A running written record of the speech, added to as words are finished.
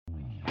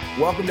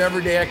Welcome to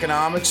Everyday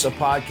Economics, a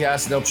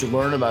podcast that helps you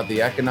learn about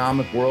the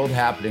economic world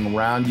happening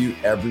around you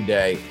every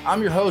day.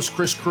 I'm your host,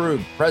 Chris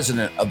Krug,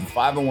 president of the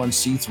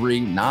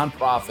 501c3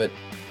 nonprofit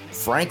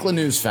Franklin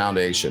News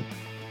Foundation.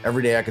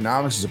 Everyday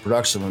Economics is a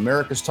production of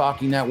America's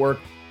Talking Network.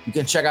 You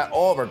can check out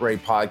all of our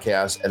great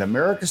podcasts at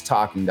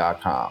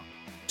americastalking.com.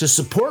 To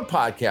support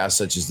podcasts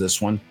such as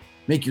this one,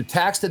 make your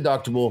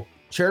tax-deductible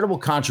charitable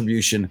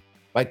contribution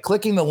by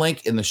clicking the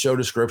link in the show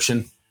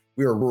description.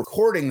 We are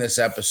recording this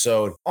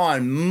episode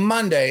on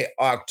Monday,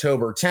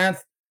 October 10th,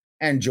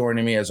 and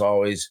joining me, as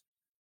always,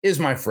 is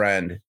my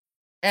friend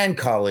and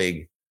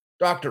colleague,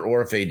 Dr.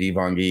 Orphe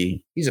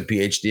Divounguy. He's a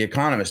PhD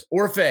economist.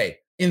 Orphe,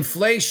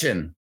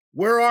 inflation,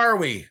 where are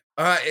we?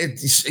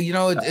 This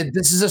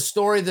is a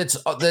story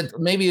that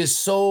maybe is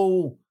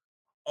so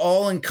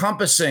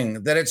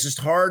all-encompassing that it's just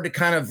hard to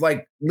kind of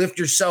like lift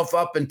yourself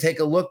up and take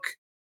a look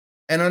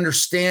and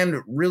understand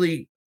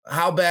really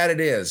how bad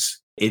it is.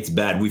 It's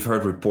bad. We've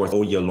heard reports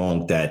all year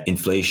long that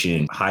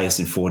inflation highest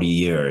in 40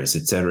 years,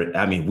 et cetera.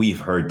 I mean, we've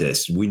heard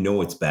this. We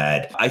know it's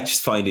bad. I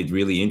just find it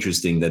really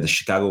interesting that the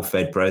Chicago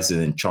Fed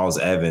president, Charles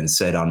Evans,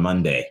 said on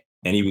Monday,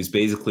 and he was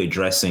basically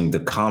addressing the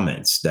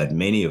comments that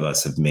many of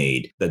us have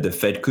made, that the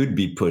Fed could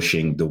be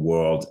pushing the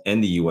world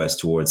and the U.S.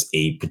 towards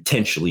a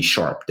potentially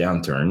sharp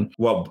downturn.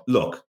 Well,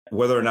 look,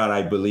 whether or not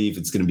I believe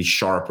it's going to be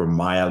sharp or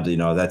mild,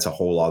 that's a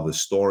whole other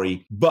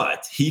story.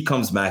 But he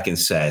comes back and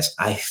says,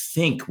 I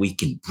think we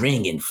can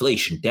bring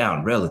inflation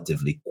down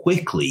relatively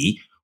quickly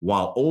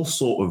while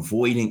also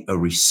avoiding a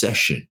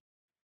recession.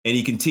 And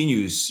he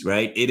continues,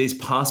 right? It is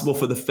possible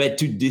for the Fed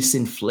to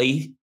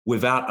disinflate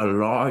without a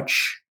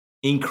large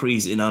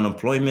increase in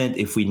unemployment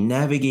if we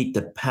navigate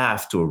the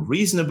path to a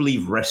reasonably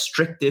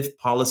restrictive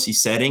policy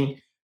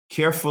setting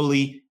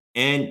carefully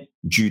and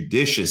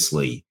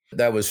judiciously.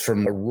 That was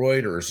from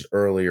Reuters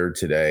earlier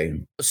today.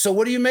 So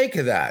what do you make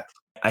of that?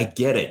 I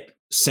get it.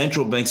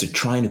 Central banks are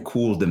trying to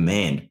cool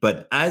demand,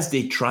 but as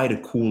they try to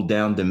cool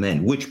down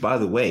demand, which, by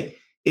the way,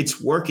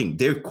 it's working.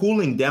 They're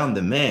cooling down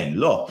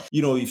demand. Look,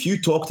 if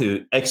you talk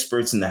to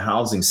experts in the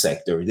housing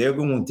sector, they're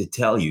going to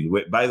tell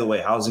you, by the way,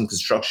 housing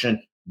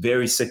construction,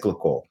 very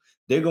cyclical.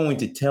 They're going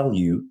to tell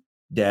you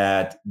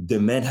that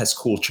demand has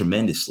cooled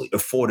tremendously.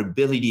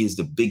 Affordability is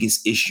the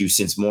biggest issue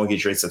since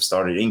mortgage rates have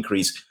started to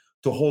increase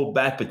to hold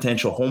back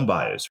potential home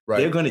buyers. Right.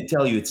 They're going to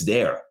tell you it's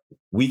there.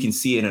 We can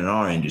see it in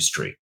our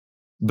industry.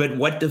 But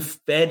what the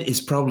Fed is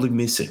probably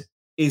missing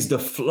is the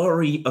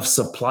flurry of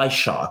supply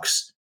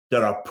shocks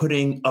that are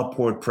putting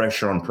upward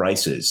pressure on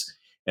prices.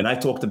 And I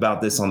talked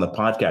about this on the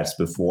podcast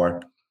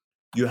before.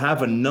 You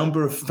have a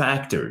number of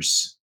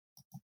factors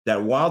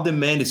that, while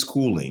demand is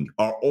cooling,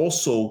 are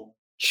also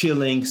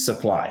chilling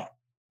supply,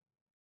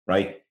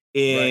 right?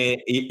 In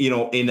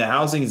the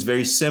housing, it's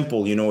very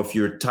simple. if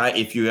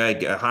you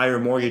have a higher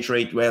mortgage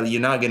rate, well,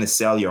 you're not going to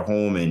sell your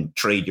home and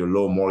trade your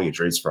low mortgage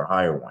rates for a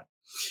higher one.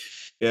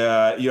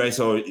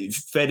 So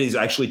Fed is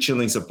actually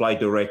chilling supply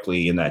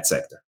directly in that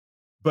sector.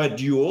 But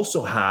you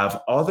also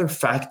have other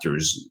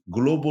factors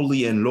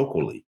globally and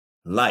locally,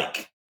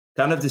 like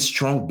kind of the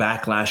strong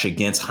backlash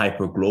against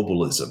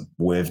hyperglobalism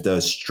with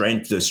the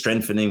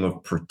strengthening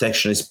of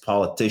protectionist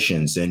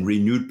politicians and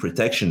renewed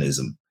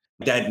protectionism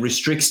that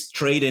restricts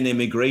trade and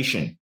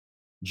immigration,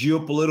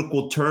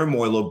 geopolitical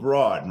turmoil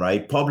abroad,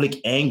 right?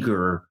 Public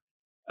anger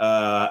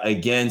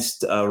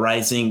against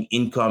rising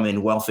income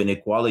and wealth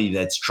inequality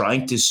that's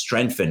trying to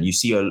strengthen. You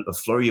see a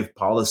flurry of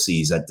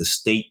policies at the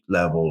state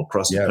level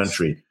across the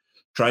country,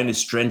 trying to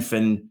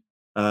strengthen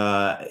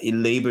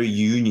labor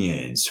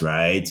unions,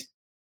 right?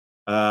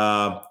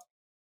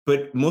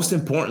 But most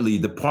importantly,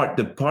 the part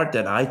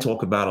that I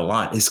talk about a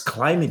lot is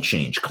climate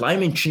change.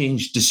 Climate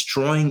change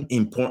destroying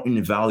important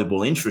and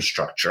valuable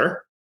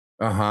infrastructure.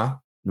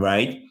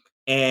 Right.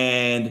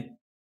 And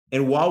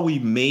while we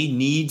may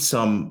need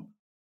some,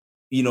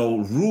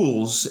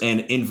 rules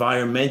and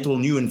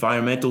new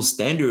environmental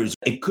standards,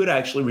 it could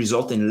actually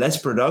result in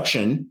less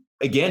production,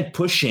 again,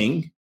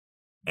 pushing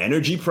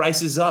energy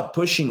prices up,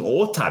 pushing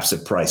all types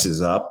of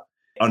prices up.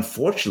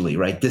 Unfortunately,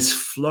 right, this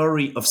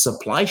flurry of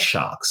supply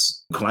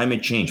shocks,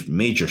 climate change,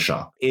 major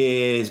shock,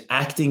 is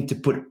acting to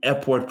put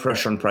upward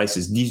pressure on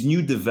prices. These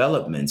new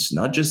developments,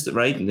 not just,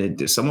 right,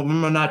 some of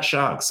them are not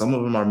shocks, some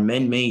of them are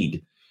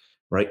man-made,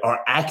 right,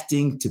 are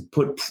acting to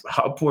put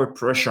upward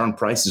pressure on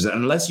prices.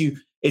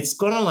 It's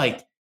kind of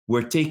like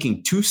we're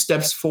taking two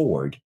steps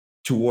forward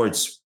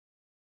towards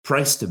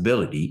price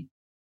stability,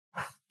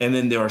 and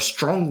then there are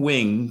strong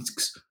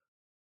wings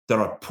that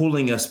are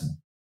pulling us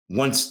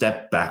one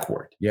step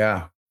backward.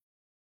 Yeah,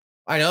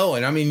 I know.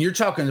 And I mean, you're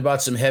talking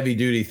about some heavy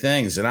duty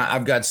things, and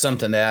I've got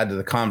something to add to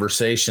the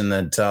conversation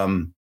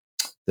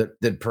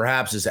that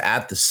perhaps is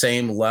at the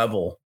same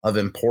level of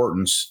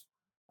importance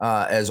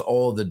as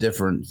all the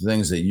different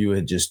things that you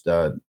had just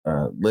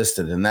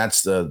listed. And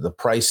that's the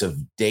price of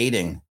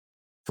dating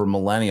for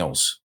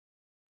millennials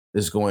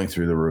is going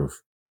through the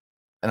roof.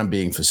 And I'm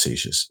being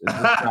facetious.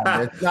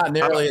 It's not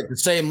nearly at the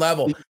same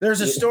level. There's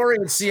a story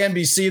at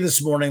CNBC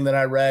this morning that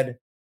I read.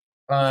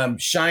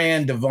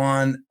 Cheyenne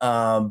Devon,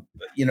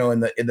 in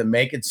the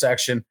Make It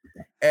section,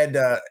 And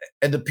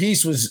the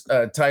piece was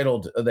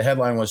titled, the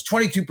headline was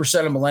 22%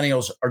 of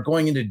millennials are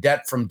going into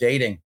debt from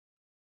dating.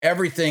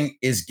 Everything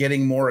is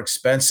getting more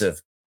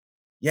expensive.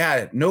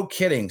 Yeah, no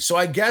kidding. So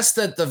I guess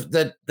that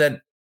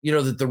that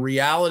the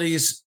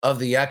realities of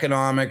the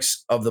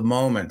economics of the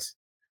moment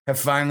have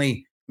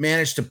finally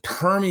managed to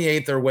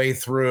permeate their way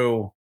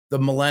through the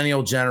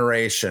millennial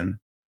generation,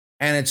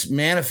 and it's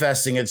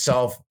manifesting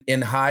itself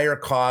in higher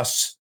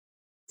costs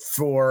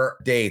for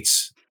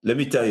dates. Let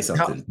me tell you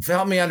something.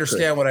 Help me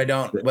understand what I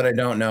don't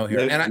know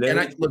here.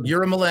 Look,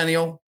 you're a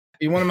millennial.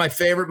 You're one of my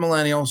favorite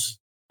millennials.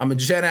 I'm a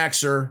Gen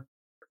Xer.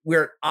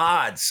 We're at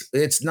odds.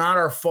 It's not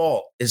our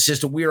fault. It's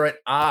just we're at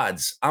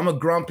odds. I'm a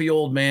grumpy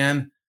old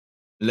man.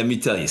 Let me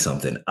tell you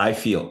something. I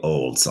feel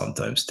old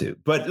sometimes too.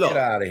 But look, get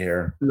out of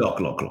here.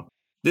 Look.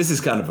 This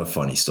is kind of a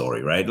funny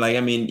story, right? Like, I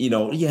mean,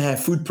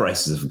 food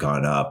prices have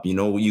gone up.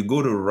 You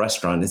go to a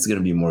restaurant, it's going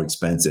to be more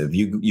expensive.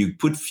 You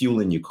put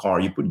fuel in your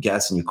car, you put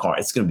gas in your car,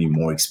 it's going to be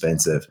more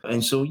expensive.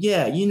 And so,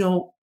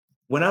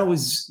 when I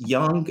was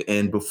young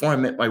and before I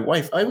met my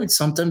wife, I would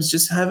sometimes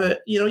just have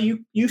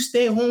you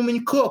stay home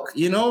and cook,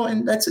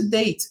 and that's a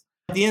date.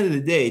 At the end of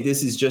the day,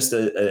 this is just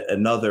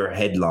another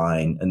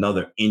headline,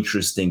 another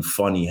interesting,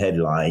 funny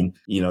headline.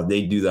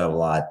 They do that a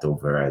lot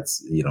over at,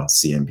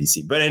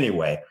 CNBC. But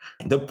anyway,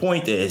 the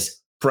point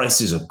is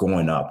prices are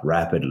going up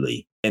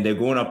rapidly, and they're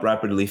going up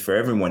rapidly for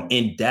everyone.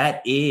 And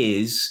that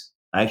is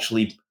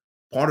actually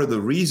part of the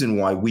reason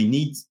why we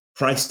need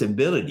price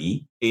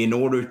stability in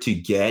order to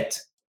get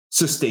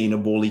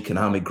sustainable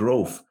economic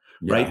growth.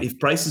 Yeah. Right? If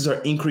prices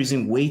are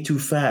increasing way too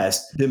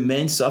fast,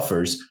 demand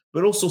suffers,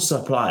 but also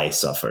supply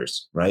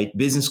suffers, right?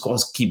 Business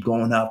costs keep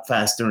going up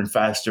faster and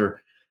faster.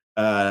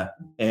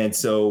 And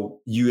so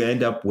you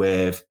end up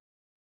with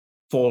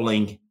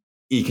falling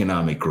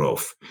economic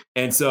growth.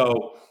 And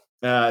so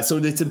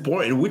that's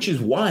important, which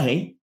is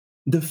why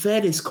the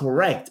Fed is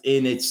correct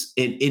in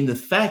the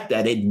fact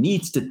that it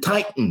needs to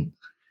tighten.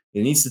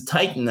 It needs to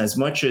tighten as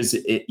much as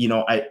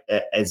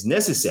as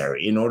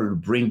necessary in order to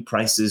bring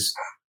price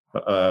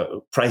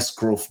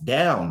growth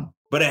down.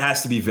 But it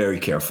has to be very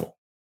careful.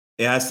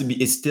 It has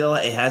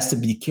to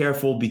be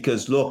careful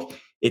because, look,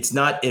 it's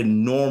not a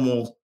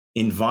normal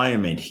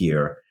environment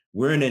here.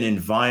 We're in an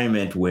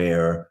environment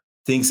where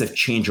things have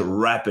changed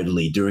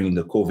rapidly during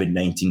the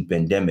COVID-19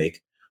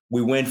 pandemic.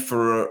 We went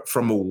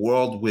from a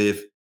world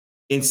with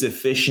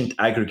insufficient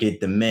aggregate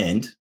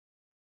demand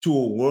to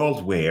a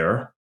world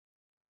where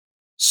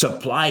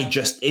supply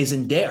just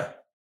isn't there.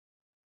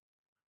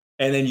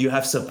 And then you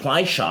have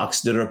supply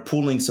shocks that are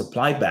pulling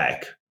supply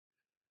back.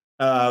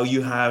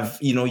 You have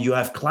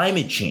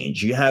climate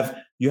change. You have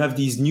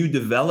these new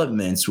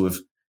developments with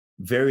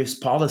various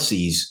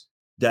policies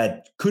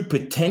that could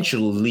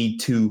potentially lead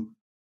to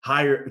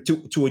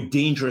a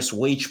dangerous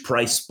wage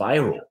price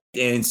spiral.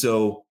 And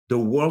so the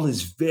world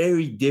is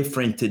very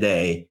different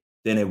today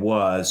than it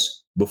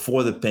was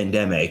before the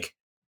pandemic.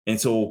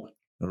 And so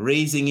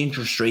raising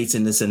interest rates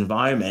in this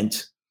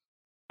environment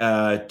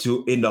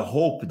in the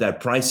hope that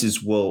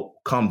prices will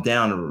come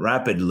down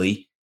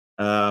rapidly,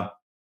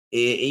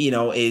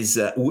 is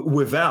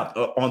without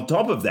on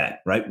top of that,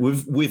 right?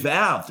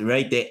 Without a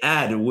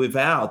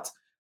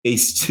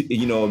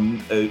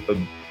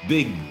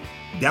big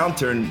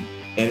downturn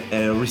and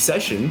a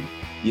recession,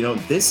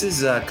 this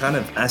is kind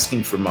of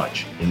asking for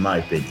much, in my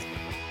opinion.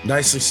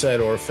 Nicely said,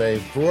 Orphe.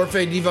 For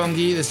Orphe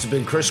Divounguy, this has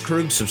been Chris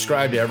Krug.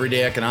 Subscribe to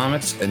Everyday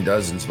Economics and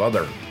dozens of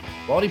other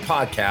quality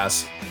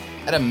podcasts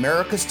at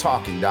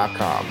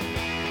americastalking.com.